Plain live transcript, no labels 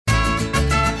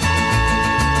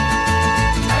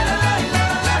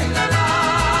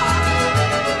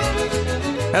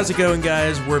How's it going,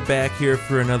 guys? We're back here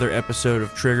for another episode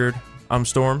of Triggered. I'm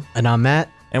Storm. And I'm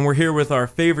Matt. And we're here with our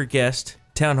favorite guest,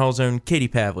 Town Hall's own Katie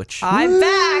Pavlich. I'm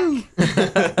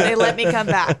back. They let me come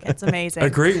back. It's amazing. A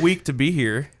great week to be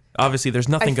here. Obviously, there's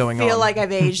nothing going on. I feel like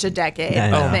I've aged a decade.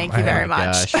 Thank you very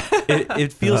much.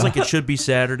 It feels like it should be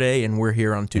Saturday, and we're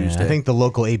here on Tuesday. I think the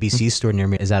local ABC store near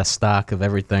me is out of stock of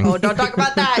everything. Oh, don't talk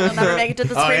about that. You'll never make it to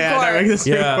the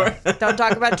Supreme Court. Don't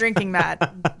talk about drinking,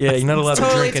 Matt. Yeah, you're not allowed to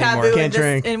totally drink taboo anymore. Can't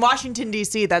drink. In Washington,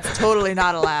 D.C., that's totally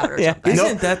not allowed or something.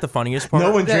 Isn't that the funniest part?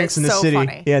 No one That drinks is in the so city.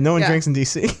 funny. Yeah, no one drinks in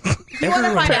D.C. If you want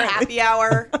to find a happy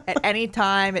hour at any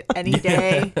time, at any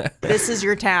day, this is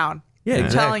your town. Yeah, I'm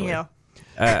exactly. telling you.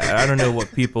 I don't know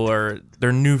what people are,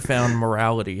 their newfound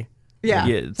morality. Yeah,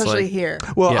 it's especially like, here.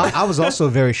 Well, Yeah. I was also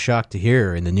very shocked to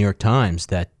hear in the New York Times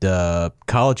that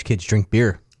college kids drink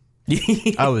beer.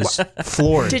 I was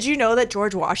floored. Did you know that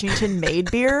George Washington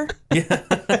made beer?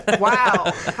 Yeah.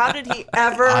 Wow. How did he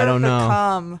ever I don't know.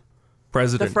 become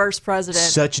President. the first president?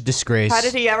 Such a disgrace. How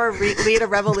did he ever lead a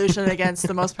revolution against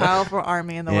the most powerful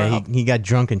army in the world? He got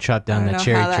drunk and chopped I down don't that know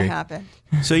cherry how tree. that happened.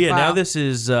 So yeah, now Wow. this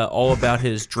is all about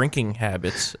his drinking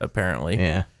habits, apparently.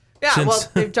 Yeah. Yeah, Since- well,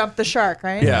 they've jumped the shark,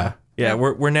 right? Yeah.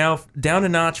 We're now down a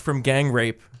notch from gang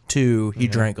rape to he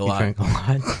drank a He lot. drank a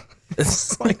lot.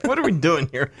 It's like, what are we doing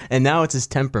here? And now it's his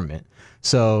temperament.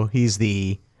 So he's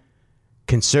the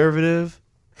conservative,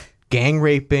 gang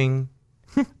raping,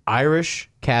 Irish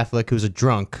Catholic who's a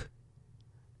drunk,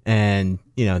 and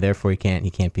therefore he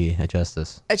can't be a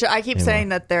justice. I keep saying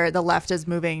that the left is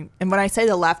moving. And when I say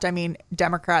the left, I mean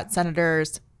Democrat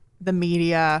senators, the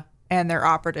media, and their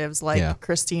operatives like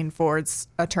Christine Ford's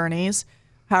attorneys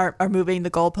are moving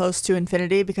the goalposts to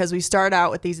infinity, because we start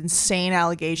out with these insane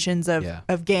allegations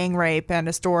of gang rape and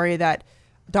a story that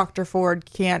Dr. Ford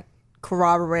can't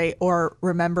corroborate or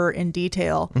remember in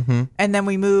detail. Mm-hmm. And then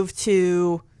we move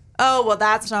to, oh, well,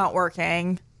 that's not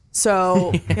working.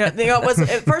 So it was,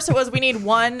 at first it was, we need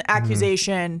one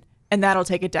accusation and that'll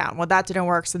take it down. Well, that didn't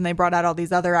work. So then they brought out all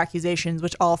these other accusations,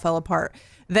 which all fell apart.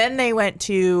 Then they went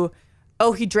to,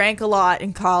 oh, he drank a lot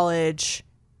in college.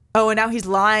 Oh, and now he's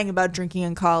lying about drinking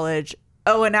in college.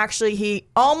 Oh, and actually he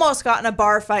almost got in a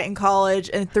bar fight in college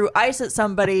and threw ice at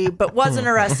somebody, but wasn't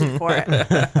arrested for it.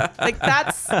 Like,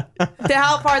 that's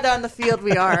how far down the field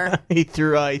we are He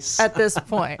threw ice. at this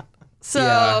point. So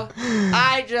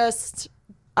I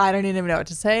don't even know what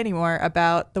to say anymore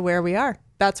about where we are.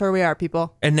 That's where we are,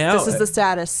 people. And now this is the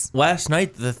status. Last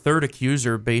night, the third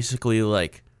accuser basically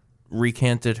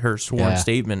recanted her sworn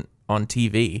statement on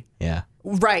TV. Yeah.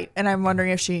 Right. And I'm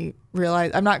wondering if she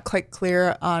realized, I'm not quite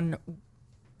clear on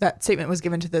that statement was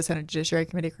given to the Senate Judiciary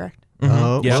Committee, correct?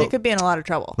 Oh, Yeah. She could be in a lot of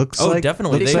trouble. Looks Oh, like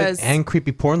definitely. looks Because- like, and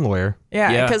creepy porn lawyer.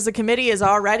 Yeah. Because the committee has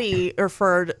already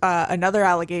referred another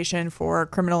allegation for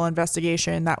criminal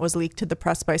investigation that was leaked to the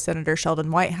press by Senator Sheldon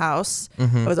Whitehouse.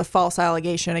 It was a false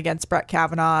allegation against Brett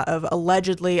Kavanaugh of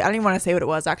allegedly, I don't even want to say what it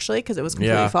was actually, because it was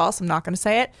completely false. I'm not going to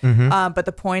say it. But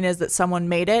the point is that someone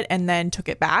made it and then took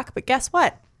it back. But guess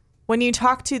what? When you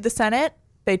talk to the Senate,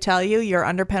 they tell you you're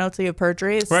under penalty of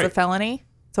perjury. This is a felony.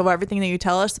 So everything that you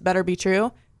tell us better be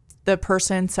true. The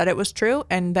person said it was true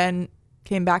and then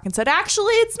came back and said,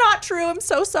 actually, it's not true. I'm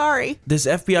so sorry. This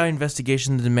FBI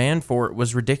investigation, the demand for it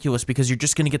was ridiculous, because you're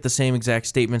just going to get the same exact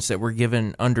statements that were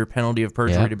given under penalty of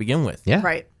perjury to begin with. Yeah.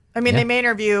 Right. I mean, they may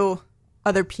interview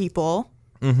other people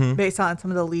based on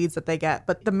some of the leads that they get.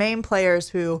 But the main players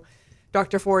who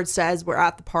Dr. Ford says were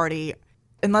at the party,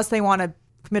 unless they want to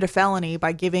commit a felony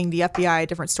by giving the FBI a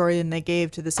different story than they gave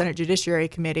to the Senate Judiciary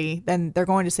Committee, then they're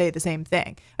going to say the same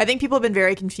thing. I think people have been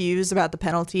very confused about the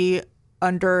penalty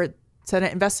under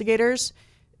Senate investigators.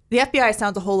 The FBI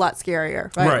sounds a whole lot scarier,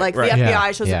 right? Right, The right. FBI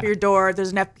shows up Yeah. at your door,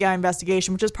 there's an FBI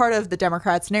investigation, which is part of the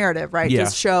Democrats' narrative, right? Yeah.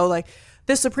 To show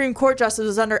this Supreme Court justice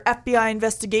was under FBI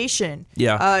investigation.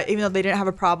 Yeah. Even though they didn't have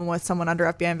a problem with someone under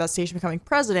FBI investigation becoming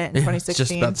president in 2016.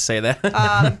 Just about to say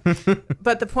that.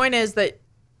 But the point is that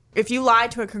if you lie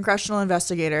to a congressional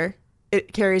investigator,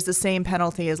 it carries the same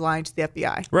penalty as lying to the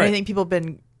FBI. Right. And I think people have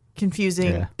been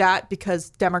confusing that because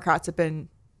Democrats have been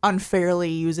unfairly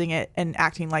using it and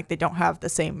acting like they don't have the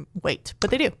same weight, but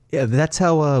they do. Yeah, that's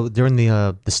how during the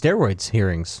steroids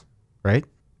hearings, right?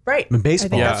 Right. In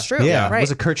baseball. I think that's true. Yeah. Right.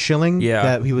 Was it Kurt Schilling?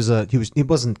 Yeah. That he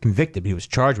wasn't convicted, but he was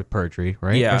charged with perjury,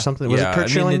 right? Yeah. Or something. Was it Kurt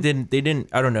Schilling? They didn't,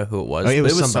 I don't know who it was. Oh, it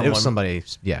was someone. It was somebody.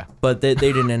 Yeah. But they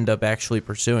didn't end up actually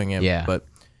pursuing him. Yeah. But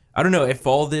I don't know if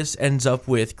all this ends up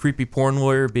with creepy porn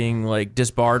lawyer being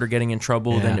disbarred or getting in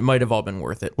trouble, then it might have all been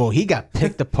worth it. Well, he got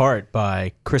picked apart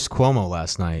by Chris Cuomo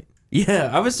last night. Yeah,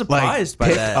 I was surprised by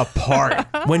picked that. apart.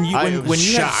 When you I when was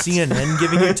you have shocked. CNN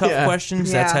giving you tough questions,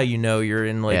 that's Yeah. how you know you're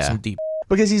in some deep.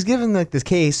 Because he's given like this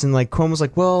case, and like Cuomo's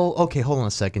like, well, okay, hold on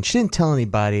a second. She didn't tell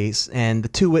anybody, and the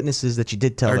 2 witnesses that she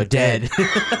did tell are dead.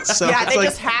 So Yeah, it's they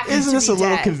just happen isn't to this be a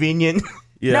little dead. convenient?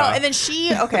 Yeah. No, and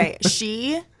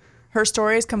then her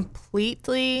story is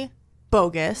completely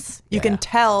bogus. You can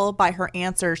tell by her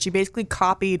answer. She basically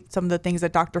copied some of the things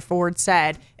that Dr. Ford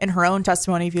said in her own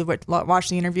testimony. If you watch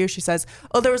the interview, she says,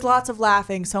 "Oh, there was lots of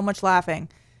laughing, so much laughing."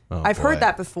 I've heard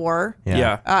that before.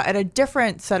 Yeah. At a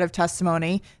different set of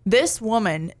testimony, this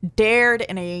woman dared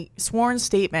in a sworn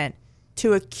statement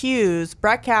to accuse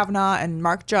Brett Kavanaugh and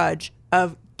Mark Judge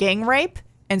of gang rape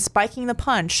and spiking the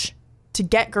punch to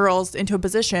get girls into a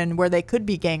position where they could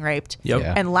be gang raped. Yep.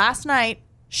 Yeah. And last night,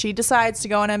 she decides to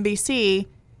go on NBC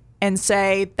and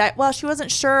say that, well, she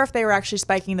wasn't sure if they were actually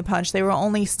spiking the punch. They were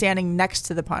only standing next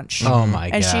to the punch. Oh my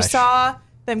And gosh. she saw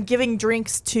them giving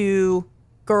drinks to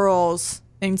girls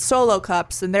in solo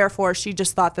cups, and therefore she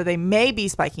just thought that they may be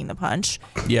spiking the punch.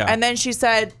 Yeah. And then she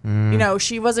said,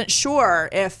 she wasn't sure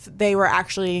if they were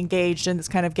actually engaged in this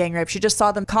kind of gang rape. She just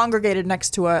saw them congregated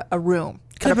next to a room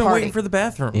Could at have a been party. waiting for the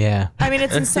bathroom. Yeah. I mean,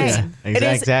 it's insane. Yeah, It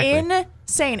is exactly.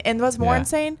 insane. And what's more Yeah.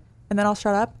 insane, and then I'll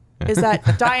shut up, is that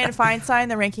Dianne Feinstein,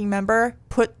 the ranking member,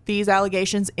 put these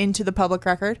allegations into the public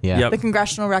record, Yeah. Yep. the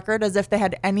congressional record, as if they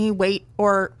had any weight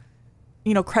or,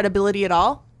 credibility at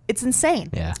all. It's insane.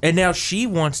 Yeah. And now she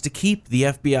wants to keep the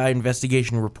FBI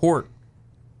investigation report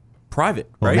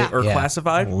private, right? yeah. Or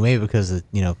classified. Well, maybe because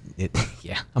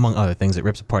among other things, it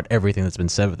rips apart everything that's been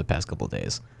said over the past couple of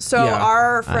days. So Yeah.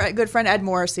 our good friend Ed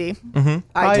Morrissey, Love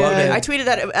I it. tweeted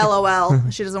that LOL.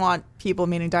 She doesn't want people,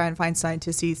 meaning Dianne Feinstein,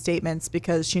 to see statements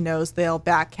because she knows they'll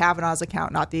back Kavanaugh's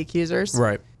account, not the accusers.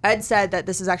 Right. Ed said that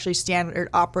this is actually standard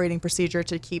operating procedure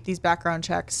to keep these background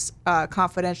checks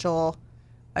confidential,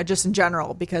 just in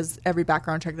general, because every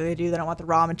background check that they do, they don't want the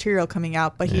raw material coming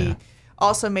out. But he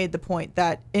also made the point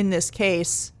that in this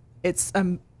case, it's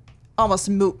almost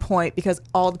a moot point because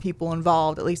all the people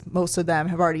involved, at least most of them,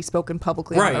 have already spoken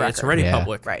publicly on the Right. record. It's already Yeah.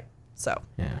 public. Right. So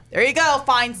Yeah. there you go,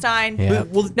 Feinstein. Yeah.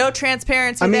 Well, No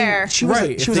transparency I mean, there. she was,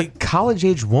 Right, she if was a they-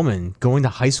 college-age woman going to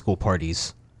high school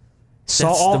parties. That's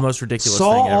the most ridiculous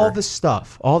saw thing all ever. this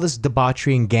stuff, all this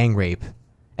debauchery and gang rape,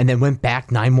 and then went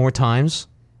back 9 more times.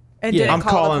 And yeah. didn't I'm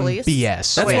call the calling police.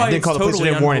 BS. That's Wait. why didn't it's call the police. totally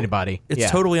Didn't warn unbe- anybody. It's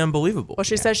Yeah. totally unbelievable. Well,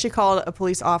 she says she called a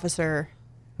police officer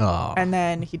Oh, and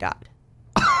then he died.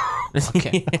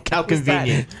 okay. How He's dead.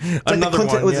 convenient. It's like Another the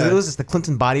Clinton, one, yeah. was this the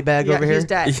Clinton body bag Yeah, over here? he's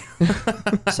dead.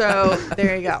 So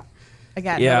there you go.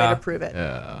 Again, no Yeah. way to prove it.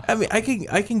 I mean,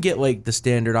 I can get like the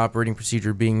standard operating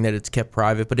procedure being that it's kept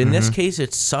private, but in this case,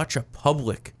 it's such a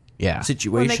public Yeah.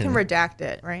 situation. Well, they can redact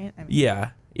it, right? I mean,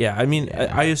 Yeah. I mean,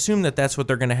 I assume that that's what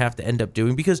they're going to have to end up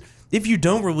doing because if you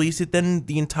don't release it, then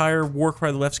the entire war cry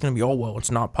of the left's going to be, oh, well,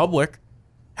 it's not public.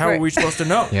 How are Right. we supposed to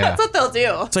know? Yeah. That's what they'll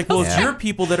do. It's like, well, it's your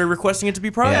people that are requesting it to be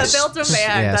private. Yes. They'll demand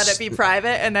Yes. that it be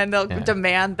private, and then they'll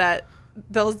demand that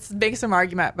they'll make some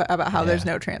argument about how there's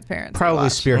no transparency. Probably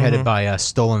Watch. spearheaded by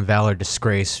Stolen Valor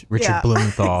disgrace, Richard Yeah,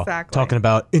 Blumenthal, exactly. talking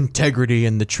about integrity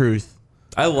and the truth.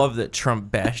 I love that Trump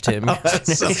bashed him.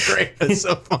 That's so great. That's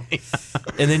so funny.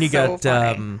 And then you So got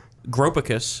funny.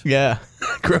 Gropicus. Yeah.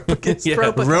 Gropicus. Yeah.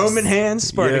 Gropicus. Roman hands,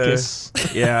 Spartacus.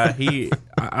 Yeah,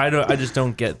 I just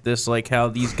don't get this, like how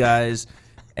these guys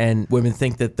and women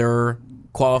think that they're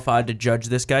qualified to judge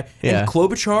this guy. Yeah. And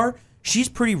Klobuchar, she's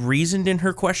pretty reasoned in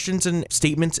her questions and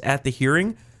statements at the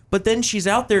hearing, but then she's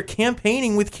out there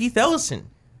campaigning with Keith Ellison.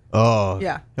 Oh.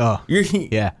 Yeah. Oh.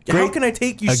 Yeah. How Great- can I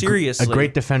take you a seriously?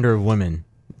 great defender of women,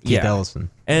 Keith Yeah.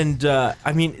 Ellison. And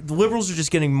I mean, the liberals are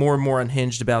just getting more and more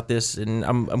unhinged about this, and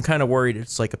I'm kind of worried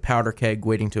it's like a powder keg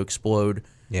waiting to explode.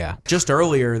 Yeah. Just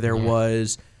earlier, there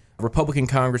was a Republican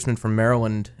congressman from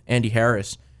Maryland, Andy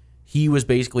Harris. He was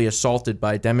basically assaulted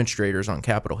by demonstrators on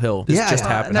Capitol Hill. This Yeah, just yeah.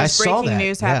 And happened. I there's saw breaking that,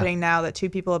 news yeah. happening now that 2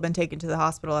 people have been taken to the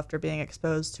hospital after being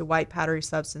exposed to white powdery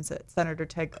substance at Senator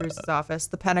Ted Cruz's office.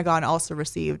 The Pentagon also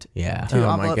received Yeah. 2 Oh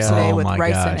my envelopes God. today Oh with my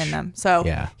ricin gosh. in them. So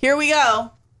Yeah. here we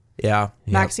go. Yeah.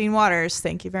 Maxine Waters,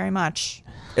 thank you very much.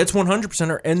 It's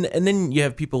 100%. And then you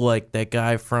have people like that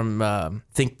guy from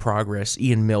Think Progress,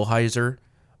 Ian Millhiser.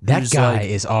 That who's guy like,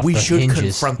 is off We the should hinges."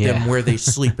 confront Yeah. them where they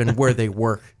sleep and where they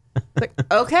work. Like,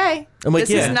 okay, I'm like, this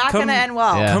yeah, is not come- going to end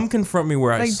well. Yeah. Come confront me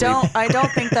where I Like, sleep. I don't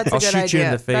think that's a I'll good shoot idea. you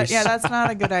in the face. That's not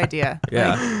a good idea.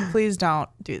 Yeah. Like, please don't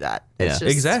do that. It's Yeah.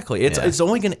 just, Exactly. It's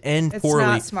only going to end It's poorly.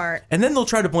 not smart. And then they'll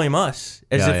try to blame us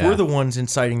as Yeah, if yeah. we're the ones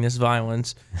inciting this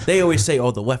violence. They always say,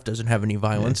 "Oh, the left doesn't have any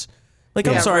violence." Like,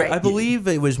 I'm Yeah, sorry. right. I believe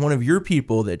it was one of your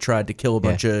people that tried to kill a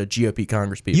bunch of GOP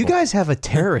Congress people. You guys have a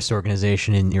terrorist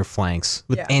organization in your flanks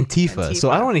with Yeah, Antifa, so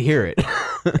I don't want to hear it.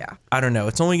 Yeah. I don't know.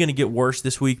 It's only going to get worse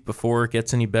this week before it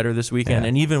gets any better this weekend. Yeah.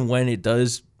 And even when it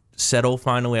does settle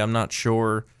finally, I'm not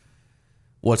sure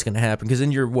what's going to happen. Because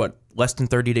then you're, less than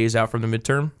 30 days out from the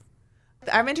midterm?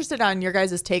 I'm interested on your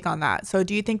guys' take on that. So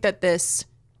do you think that this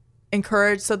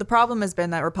encouraged... So the problem has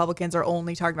been that Republicans are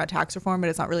only talking about tax reform, but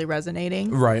it's not really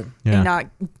resonating. Right. And not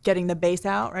getting the base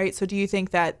out, right? So do you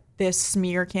think that this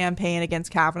smear campaign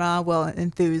against Kavanaugh will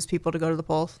enthuse people to go to the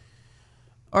polls?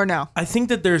 Or no? I think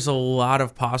that there's a lot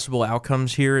of possible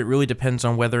outcomes here. It really depends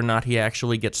on whether or not he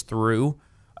actually gets through.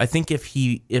 I think if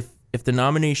the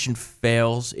nomination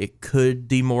fails, it could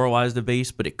demoralize the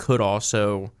base, but it could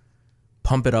also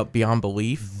pump it up beyond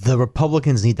belief. The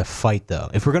Republicans need to fight, though.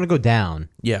 If we're going to go down,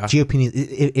 GOP needs,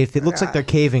 if it looks like they're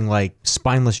caving like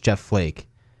spineless Jeff Flake,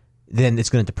 then it's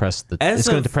going to depress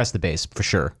the base for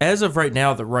sure. As of right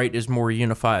now, the right is more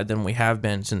unified than we have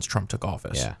been since Trump took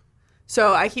office. Yeah.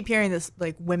 So I keep hearing this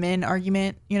like women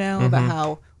argument, about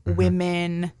how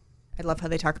women, I love how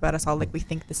they talk about us all like we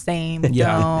think the same.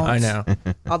 Yeah, don't. I know.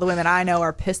 All the women I know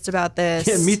are pissed about this.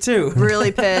 Yeah, me too.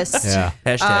 Really pissed. Yeah.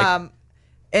 Hashtag.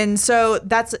 And so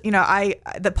that's,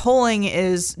 the polling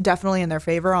is definitely in their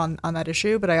favor on that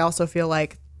issue, but I also feel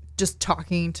like just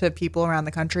talking to people around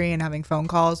the country and having phone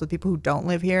calls with people who don't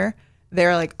live here,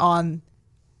 they're like on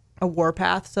a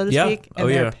warpath, so to speak, and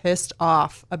they're pissed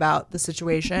off about the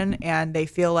situation, and they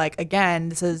feel like, again,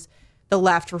 this is the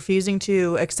left refusing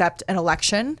to accept an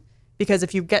election, because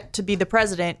if you get to be the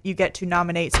president, you get to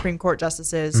nominate Supreme Court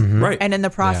justices, Right. and in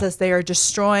the process, they are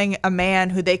destroying a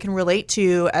man who they can relate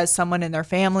to as someone in their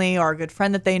family or a good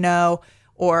friend that they know,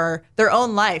 or their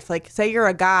own life. Like, say you're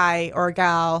a guy or a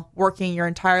gal working your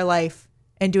entire life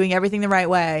and doing everything the right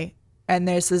way, and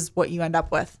this is what you end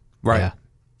up with. Right. Yeah.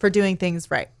 For doing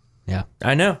things right. Yeah.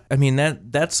 I know. I mean,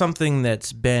 that's something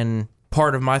that's been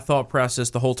part of my thought process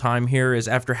the whole time here, is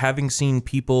after having seen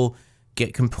people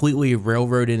get completely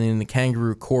railroaded in the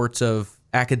kangaroo courts of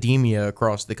academia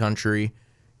across the country,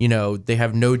 they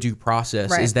have no due process.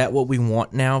 Right. Is that what we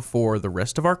want now for the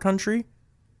rest of our country?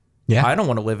 Yeah. I don't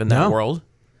want to live in that world.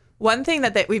 One thing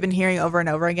that we've been hearing over and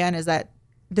over again is that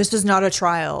this is not a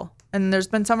trial. And there's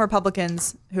been some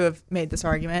Republicans who have made this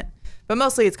argument, but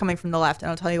mostly it's coming from the left, and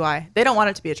I'll tell you why. They don't want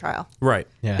it to be a trial. Right.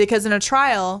 Yeah. Because in a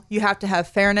trial, you have to have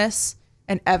fairness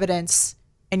and evidence,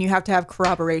 and you have to have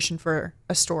corroboration for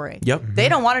a story. Yep. They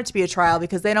don't want it to be a trial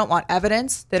because they don't want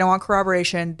evidence. They don't want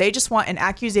corroboration. They just want an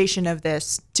accusation of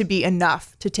this to be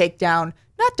enough to take down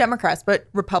not Democrats, but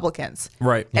Republicans.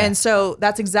 Right. And so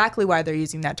that's exactly why they're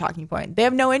using that talking point. They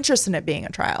have no interest in it being a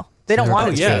trial. They don't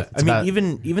want it to Yeah. be. I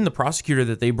mean, even the prosecutor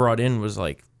that they brought in was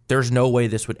like, there's no way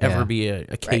this would ever be a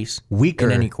case Weaker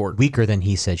in any court. Weaker than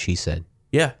he said, she said.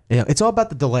 Yeah. It's all about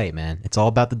the delay, man. It's all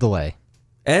about the delay.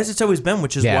 As it's always been,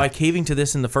 which is why caving to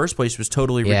this in the first place was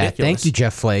totally ridiculous. Thank you,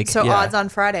 Jeff Flake. So odds on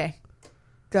Friday.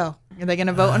 Go. Are they going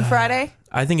to vote on Friday?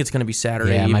 I think it's going to be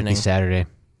Saturday it evening. might be Saturday.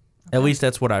 At least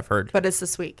that's what I've heard. But it's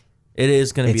this week. It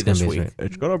is going to be this week.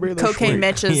 It's going to be this Cocaine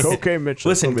Mitch is Cocaine Mitch.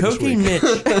 Listen, Cocaine Mitch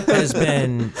has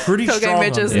been pretty strong. Cocaine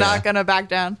Mitch on is this. not going to back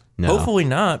down. No. Hopefully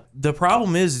not. The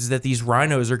problem is that these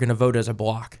rhinos are going to vote as a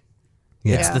block.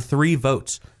 Yeah. It's the 3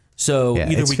 votes. So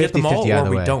either it's we get them 50-50 all or either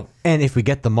we way. don't. And if we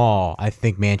get them all, I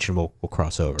think Manchin will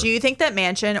cross over. Do you think that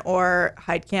Manchin or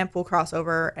Heitkamp will cross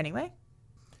over anyway?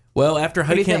 Well, after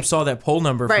do you Heitkamp think? saw that poll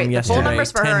number Right. from The yesterday, poll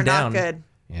numbers for 10 her are down. not good.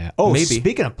 Yeah. Oh, Maybe.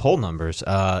 Speaking of poll numbers,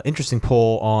 interesting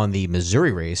poll on the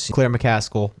Missouri race. Claire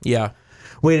McCaskill Yeah.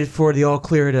 waited for the all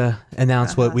clear to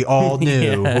announce what we all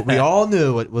knew. What we all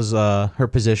knew it was her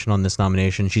position on this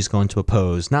nomination. She's going to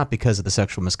oppose, not because of the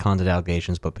sexual misconduct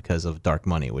allegations, but because of dark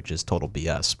money, which is total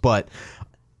BS. But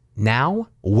now,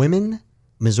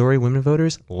 Missouri women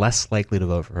voters, less likely to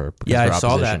vote for her. Because Yeah, of her I saw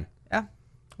opposition. Yeah.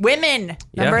 Women.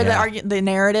 Remember Yeah. the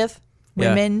narrative? Yeah.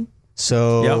 Women.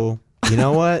 So, you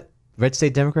know what? Red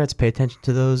state Democrats, pay attention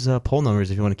to those poll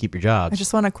numbers if you want to keep your jobs. I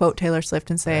just want to quote Taylor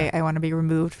Swift and say, I want to be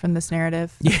removed from this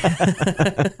narrative.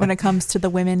 When it comes to the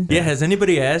women. Yeah, has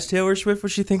anybody asked Taylor Swift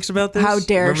what she thinks about this? How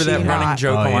dare Remember that she running not?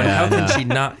 joke Oh, on yeah, how I can know. she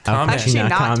not How comment? can How can she not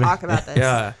not comment? talk about this?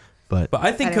 Yeah. But But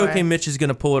I think Anyway. Cocaine Mitch is going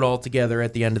to pull it all together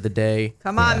at the end of the day.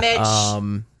 Come on, Mitch.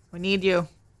 Um, We need you.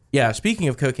 yeah, speaking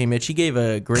of Cocaine Mitch, he gave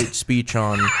a great speech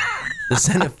on the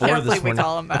Senate floor Can't this believe we morning.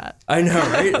 call him that. I know,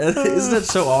 right? Isn't that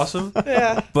so awesome?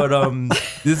 Yeah. But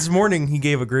this morning he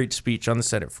gave a great speech on the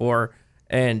Senate floor,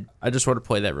 and I just want to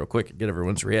play that real quick and get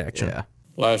everyone's reaction. yeah.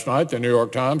 Last night, the New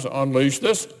York Times unleashed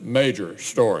this major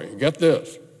story. Get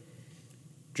this.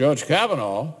 Judge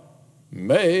Kavanaugh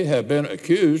may have been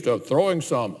accused of throwing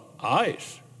some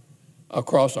ice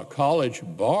across a college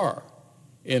bar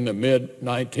in the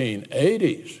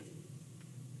mid-1980s.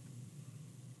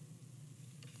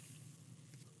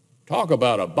 Talk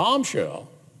about a bombshell.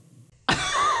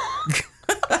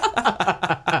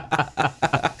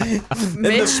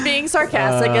 Mitch being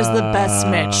sarcastic is the best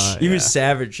Mitch. He was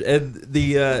savage, and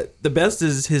the best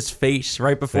is his face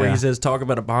right before he says talk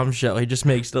about a bombshell. He just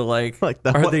makes the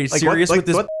are they serious with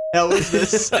this? What the hell is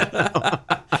this?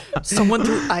 Someone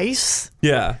threw ice?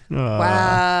 Yeah.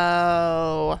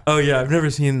 Wow. Oh yeah, I've never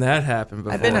seen that happen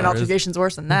before. I've been in altercations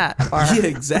worse than that. at a bar. Yeah,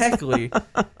 exactly.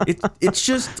 It's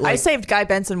just like, I saved Guy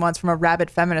Benson once from a rabid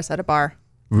feminist at a bar.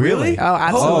 Really? Oh,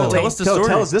 absolutely. tell us the story.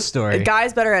 Tell us this story. The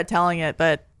guy's better at telling it,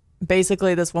 but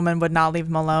basically this woman would not leave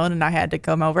him alone, and I had to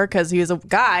come over because he was a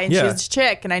guy and she was a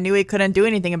chick, and I knew he couldn't do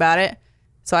anything about it.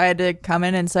 So I had to come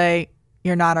in and say,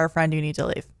 "You're not our friend. You need to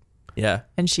leave." Yeah.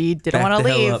 And she didn't Back want to the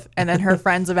hell leave. up. And then her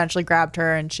friends eventually grabbed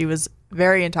her, and she was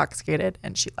very intoxicated,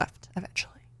 and she left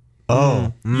eventually.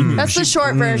 Oh. That's the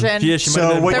short version. Yeah, she might So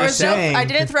have been what There you're was no, saying- I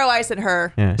didn't throw ice at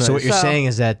her. Yeah. So what you're So- saying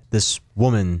is that this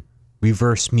woman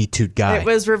reverse Me Too guy. It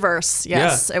was reverse.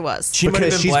 Yes, it was. She might have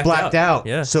because been she's blacked out.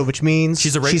 Yeah. So which means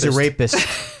She's a She's a rapist.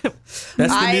 That's the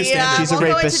new I standard. She's a won't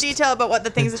go into rapist. detail about what the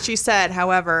things that she said.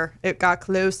 However, it got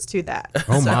close to that.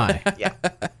 Oh my. Yeah.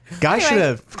 Guy should Anyway.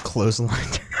 have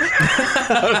clotheslined her.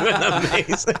 That would have been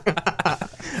amazing.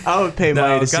 I would pay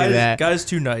money No, to see that. guy's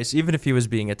too nice. Even if he was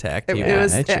being attacked, It, he it would.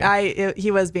 was. that's true.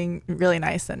 He was being really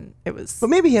nice, and it was. But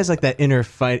maybe he has like that inner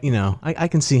fight. You know, I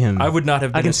can see him. I would not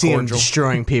have been I can as see him cordial.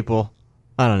 destroying people.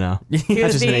 I don't know. He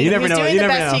was, just being, know. You he never was know. doing You the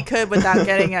never best know. he could without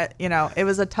getting it. You know, it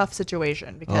was a tough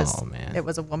situation because Oh, man. it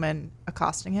was a woman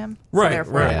accosting him. Right, So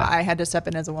therefore, right. I had to step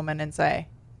in as a woman and say,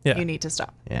 Yeah. "You need to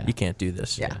stop." Yeah. You can't do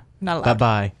this. Yeah, not Bye allowed.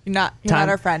 bye. You're not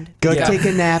our friend. Go Yeah. take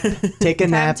a nap. Take a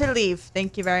Time nap. to leave.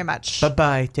 Thank you very much. Bye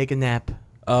bye. Take a nap.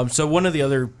 So one of the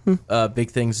other big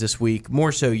things this week,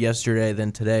 more so yesterday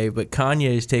than today, but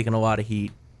Kanye's taken a lot of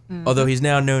heat, although he's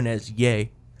now known as Ye,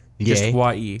 just Ye?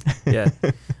 Y-E. Yeah.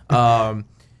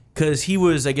 Because he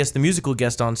was, I guess, the musical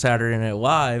guest on Saturday Night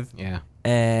Live. Yeah.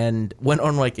 And went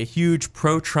on like a huge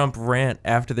pro-Trump rant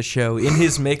after the show in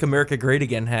his "Make America Great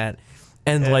Again" hat,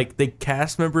 and like the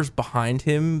cast members behind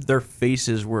him, their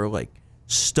faces were like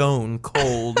stone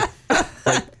cold,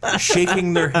 like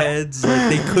shaking their heads, like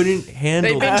they couldn't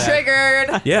handle They've been that.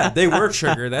 triggered. Yeah, they were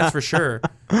triggered, that's for sure.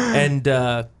 And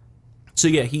so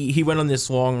yeah, he went on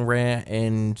this long rant,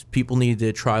 and people need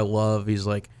to try love. He's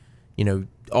like, you know,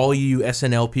 all you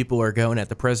SNL people are going at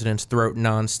the president's throat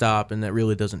nonstop, and that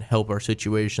really doesn't help our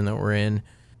situation that we're in.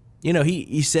 You know,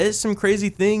 he says some crazy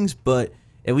things, but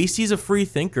at least he's a free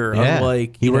thinker. Yeah.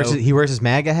 Unlike he wears his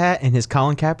MAGA hat and his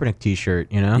Colin Kaepernick T-shirt.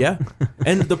 You know. yeah,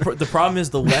 and the problem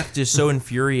is the left is so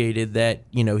infuriated that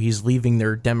you know he's leaving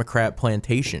their Democrat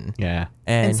plantation. Yeah.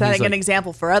 and And setting he's like, an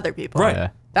example for other people. Right. Yeah.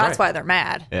 That's right. why they're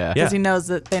mad. Yeah. Because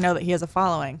Yeah. they know that he has a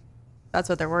following. That's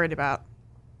what they're worried about.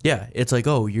 Yeah, it's like,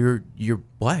 oh, you're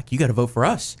black. You got to vote for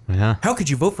us. Yeah. How could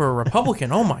you vote for a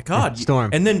Republican? Oh my God. Storm.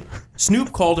 And then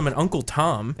Snoop called him an Uncle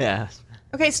Tom. Yeah.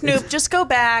 Okay, Snoop, just go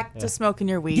back to smoking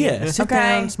your weed. Yeah, sit okay?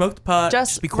 down, smoke the pot,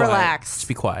 Just be quiet. relax. Just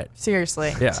be quiet.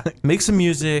 Seriously. Yeah, make some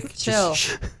music. Chill.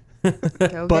 Just,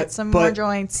 Go But- get some but- more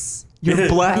joints. You're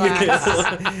black.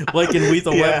 Relax. like in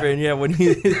Lethal Yeah. Weapon. Yeah, when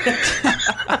he.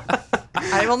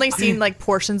 I've only seen like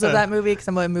portions of that movie because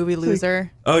I'm a movie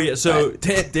loser. Oh yeah, so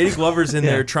Danny Glover's in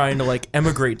there trying to like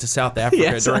emigrate to South Africa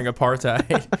Yes. during apartheid,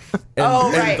 and, Oh,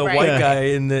 and right, the right. white Yeah. guy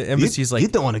in the You, embassy's like, you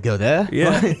don't want to go there.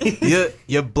 Yeah.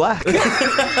 you're black.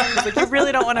 It's like, you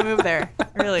really don't want to move there.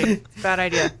 Really. It's a bad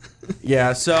idea.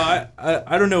 yeah. So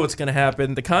I don't know what's gonna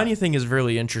happen. The Kanye thing is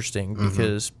really interesting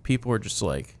because people are just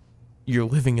like, you're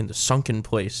living in the sunken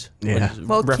place. when Yeah. it's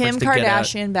Well, reference Kim to Get Out.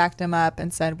 Kardashian backed him up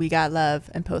and said, "We got love,"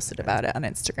 and posted about it on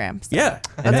Instagram. So Yeah,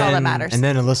 That's all that matters. And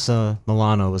then Alyssa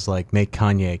Milano was like, "Make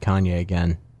Kanye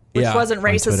again." Which yeah. wasn't on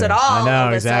racist Twitter. at all. I know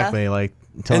Alyssa. exactly. Like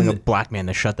telling And a black man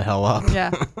to shut the hell up.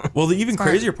 Yeah. Well, the even Smart.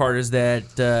 crazier part is that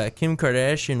Kim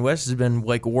Kardashian West has been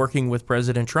like working with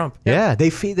President Trump. Yeah, they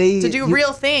To do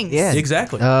real things. Yeah,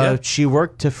 Exactly. Yeah. She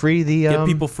worked to free the Get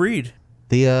people freed.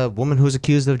 the woman who was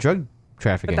accused of drug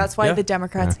trafficking. But that's why Yeah. the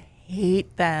Democrats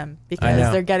hate them I because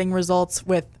know. they're getting results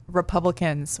with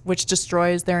Republicans, which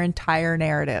destroys their entire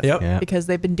narrative. Yep. Yeah. Because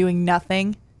they've been doing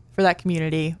nothing for that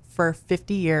community for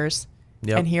 50 years.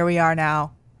 Yep. And here we are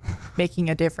now making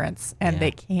a difference, and Yeah.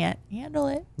 they can't handle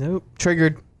it. Nope,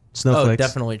 triggered. Oh, Snowflakes.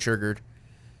 definitely triggered.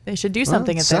 They should do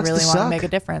something it if they sucks to really want to suck. make a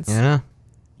difference. Yeah.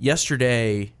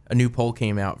 Yesterday, a new poll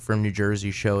came out from New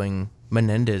Jersey showing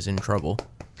Menendez in trouble.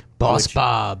 Boss Which-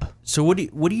 Bob. So what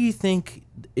do you think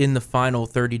in the final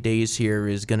 30 days here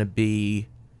is going to be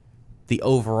the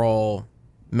overall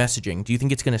messaging? Do you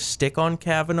think it's going to stick on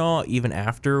Kavanaugh even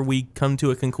after we come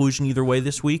to a conclusion either way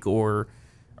this week, or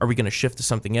are we going to shift to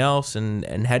something else?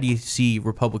 And how do you see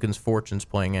Republicans' fortunes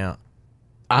playing out?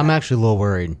 I'm actually a little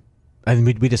worried. I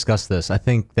mean, we discussed this. I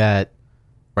think that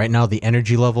Right now, the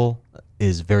energy level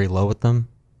is very low with them.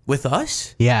 With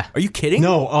us? Yeah. Are you kidding?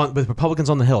 No, with Republicans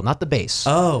on the Hill, not the base.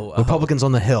 Republicans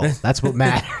on the Hill. That's what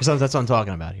matters. That's what I'm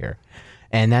talking about here.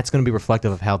 And that's going to be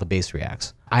reflective of how the base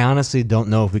reacts. I honestly don't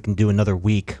know if we can do another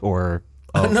week or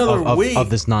of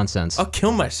this nonsense. I'll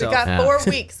kill We myself. got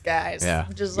 4 weeks, guys. Yeah.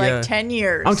 Which is like 10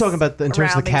 years. I'm talking about in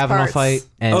terms of the Kavanaugh fight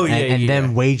and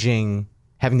them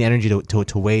having the energy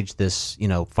to wage this,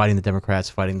 fighting the Democrats,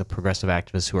 fighting the progressive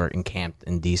activists who are encamped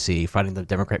in D.C., fighting the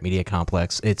Democrat media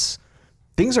complex.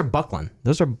 Things are buckling.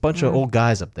 Those are a bunch of old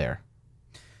guys up there.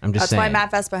 I'm just saying. That's why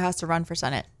Matt Vespa has to run for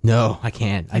Senate. No, I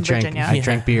can't. I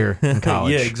drank beer in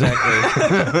college. Yeah,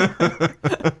 exactly.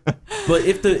 But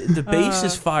if the base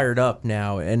is fired up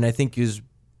now, and I think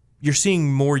you're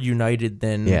seeing more united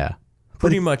than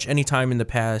pretty much any time in the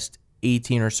past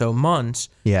 18 or so months.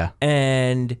 Yeah.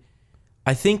 And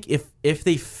I think if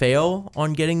they fail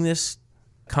on getting this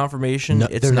confirmation,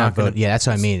 it's they're not good. Yeah, that's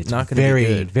what I mean. It's not going to be very,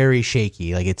 good. very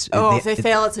shaky. Like if they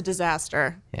fail, it's a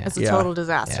disaster. Yeah. It's a total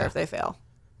disaster if they fail.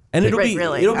 And it'll be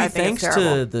I think thanks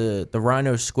to the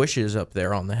Rhino squishes up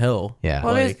there on the Hill. Yeah.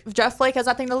 Well, Jeff Flake has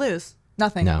nothing to lose.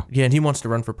 Nothing. No. Yeah, and he wants to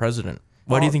run for president.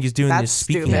 Why do you think he's doing that's this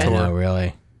speaking stupid. tour? No,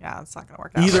 really. Yeah, it's not going to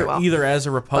work out very well. Either as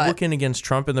a Republican against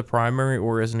Trump in the primary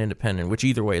or as an independent, which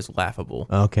either way is laughable.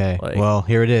 Okay. Well,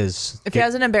 here it is. If he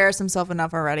hasn't embarrassed himself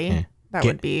enough already, that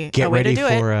would be get a way ready to do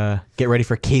it. Get ready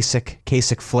for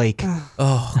Kasich Flake.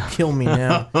 Oh, kill me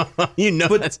now.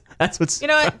 That's what's. You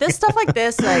know what? This stuff like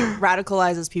this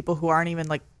radicalizes people who aren't even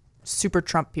super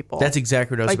Trump people. That's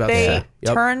exactly what I was about to they say.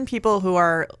 Yep. turn people who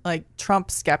are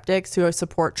Trump skeptics who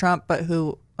support Trump but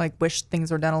who wish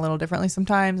things were done a little differently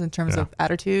sometimes in terms of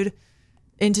attitude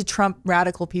into Trump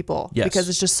radical people because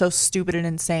it's just so stupid and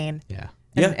insane. Yeah.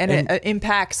 And it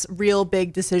impacts real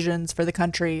big decisions for the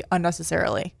country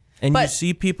unnecessarily. And you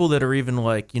see people that are even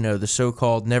the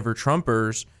so-called never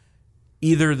Trumpers,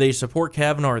 either they support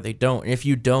Kavanaugh or they don't. If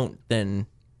you don't, then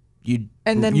you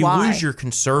why? lose your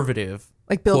conservative.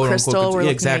 Like Bill Kristol, we're looking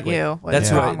exactly. at you.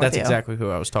 That's exactly who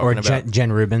I was talking about.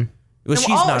 Jen Rubin. Well, she's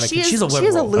not she's a liberal.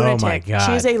 She's a lunatic. Oh my God.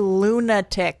 She's a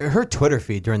lunatic. Her Twitter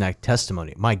feed during that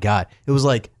testimony, my God, it was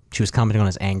like she was commenting on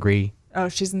his angry. Oh,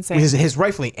 she's insane. His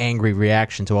rightfully angry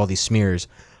reaction to all these smears.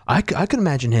 I could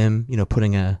imagine him,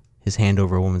 putting his hand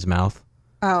over a woman's mouth.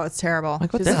 Oh, it's terrible.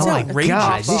 Like, what the hell?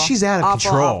 God, she's out of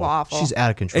control. Awful. She's out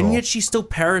of control. And yet she still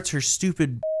parrots her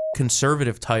stupid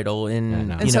conservative title in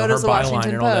and so does her the byline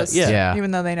Washington and all Post. that. Yeah.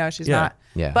 Even though they know she's Yeah. not.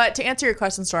 Yeah. But to answer your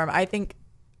question, Storm, I think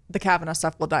the Kavanaugh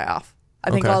stuff will die off.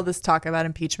 I think all this talk about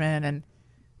impeachment and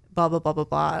blah, blah, blah, blah,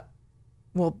 blah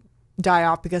will die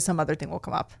off because some other thing will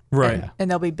come up. Right.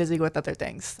 And they'll be busy with other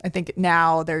things. I think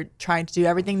now they're trying to do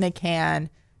everything they can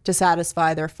to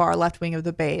satisfy their far left wing of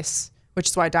the base, which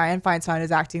is why Dianne Feinstein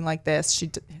is acting like this.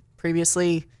 She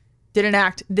previously didn't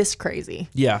act this crazy.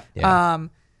 Yeah.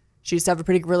 She used to have a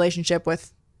pretty good relationship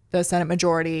with the Senate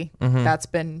majority. That's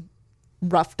been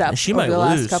roughed up she over might the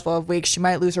last lose. couple of weeks. She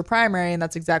might lose her primary, and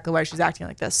that's exactly why she's acting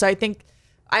like this. So I think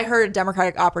I heard a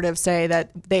Democratic operative say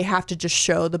that they have to just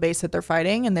show the base that they're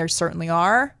fighting, and there certainly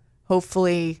are.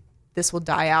 Hopefully this will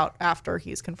die out after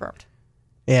he's confirmed.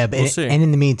 Yeah, but We'll see. and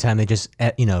in the meantime, they just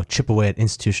chip away at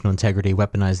institutional integrity,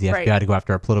 weaponize the FBI to go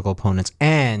after our political opponents,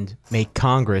 and make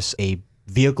Congress a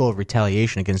vehicle of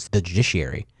retaliation against the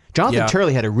judiciary. Jonathan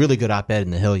Turley had a really good op-ed in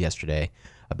the Hill yesterday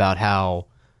about how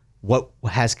what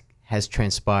has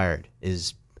transpired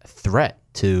is a threat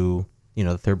to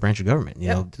the third branch of government. You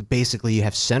know, basically you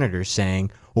have senators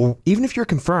saying, well, even if you're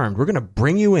confirmed, we're going to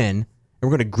bring you in and we're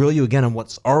going to grill you again on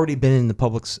what's already been in the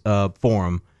public's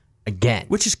forum again.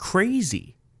 Which is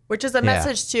crazy. Which is a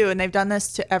message too, and they've done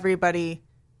this to everybody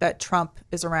that Trump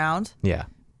is around. Yeah.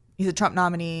 He's a Trump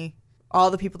nominee. All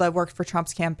the people that worked for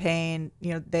Trump's campaign,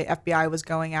 the FBI was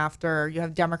going after. You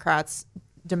have Democrats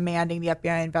demanding the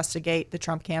FBI investigate the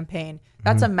Trump campaign.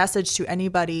 That's a message to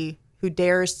anybody who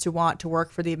dares to want to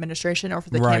work for the administration or for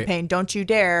the campaign. Don't you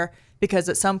dare, because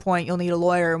at some point you'll need a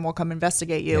lawyer and we'll come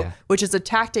investigate you, which is a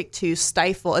tactic to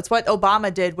stifle. It's what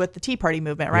Obama did with the Tea Party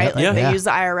movement, right? They used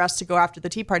the IRS to go after the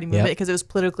Tea Party movement because it was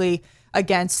politically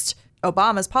against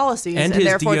Obama's policies, and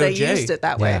therefore they used it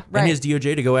that way. Right. And his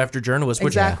DOJ to go after journalists,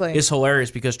 which is hilarious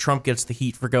because Trump gets the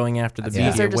heat for going after the media.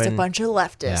 Because they're just a bunch of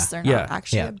leftists. They're not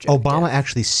actually objective. Obama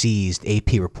actually seized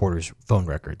AP reporters' phone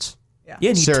records. Yeah,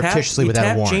 and surreptitiously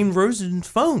without a warrant. James Rosen's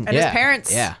phone. And his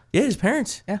parents. Yeah, his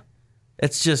parents. Yeah.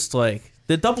 It's just like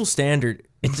the double standard.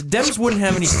 The Dems wouldn't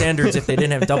have any standards if they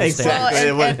didn't have double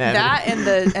standards. Well, and that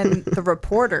and the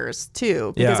reporters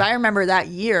too, because I remember that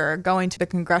year going to the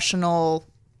congressional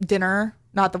dinner,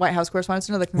 not the White House Correspondents'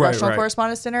 Dinner, the Congressional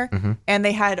Correspondents' Dinner, and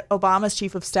they had Obama's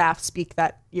chief of staff speak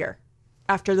that year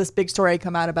after this big story had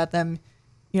come out about them,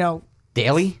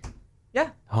 Daily? Yeah.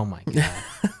 Oh my god.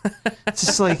 It's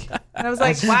just like, And I was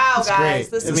like, wow, guys,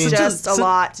 great. this I is mean, just a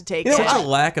lot to take in. Such a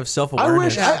lack of I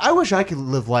self-awareness. wish I could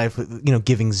live life with,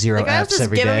 giving zero Like, I was F's just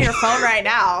every give him day. your phone right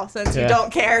now since you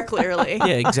don't care, clearly. Yeah,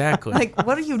 exactly. Like,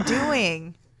 what are you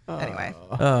doing? Anyway,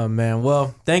 Oh man,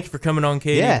 well, thank you for coming on,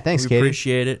 Katie. Yeah, thanks, we Katie.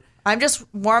 Appreciate it. I'm just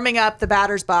warming up the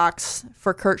batter's box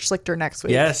for Kurt Schlichter next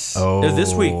week. Yes. Oh.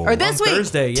 This week Or this on week.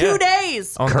 Thursday. Yeah. 2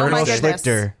 days. On Colonel my goodness.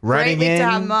 Schlichter writing Great week in. to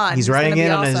have him on. He's He's writing gonna in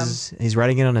be on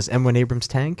awesome. his M1 Abrams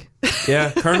tank. Yeah,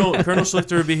 Colonel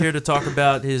Schlichter will be here to talk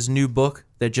about his new book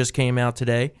that just came out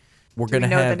today. We're Do going we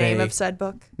to know have the name a of said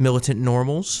book? Militant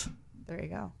Normals, There you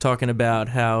go. talking about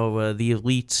how the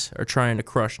elites are trying to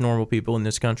crush normal people in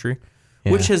this country,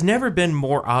 Yeah. which has never been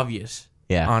more obvious.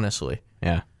 Yeah. Honestly,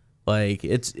 Yeah. like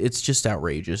it's just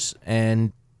outrageous,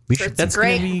 and We should. that's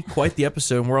great. going to be quite the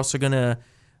episode. And we're also going to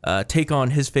take on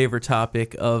his favorite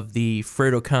topic of the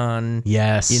Fredo-Con,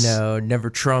 Yes. Never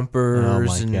Trumpers. Oh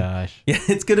my and, gosh. Yeah,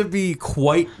 it's going to be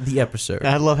quite the episode.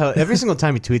 I love how every single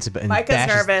time he tweets about and Mike is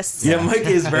bashes- nervous. Yeah, Mike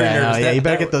is very Yeah, nervous. no, That- you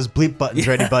better that- get those bleep buttons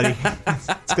ready, buddy.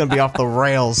 It's gonna be off the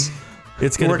rails.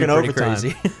 It's going to be working pretty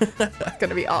overtime. crazy. It's going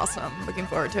to be awesome. Looking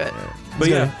forward to it. But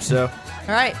yeah, so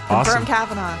All right. Awesome. Confirm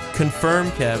Kavanaugh.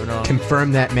 confirm Kavanaugh.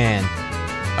 Confirm that man.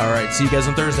 All right, see you guys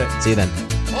on Thursday. See you then.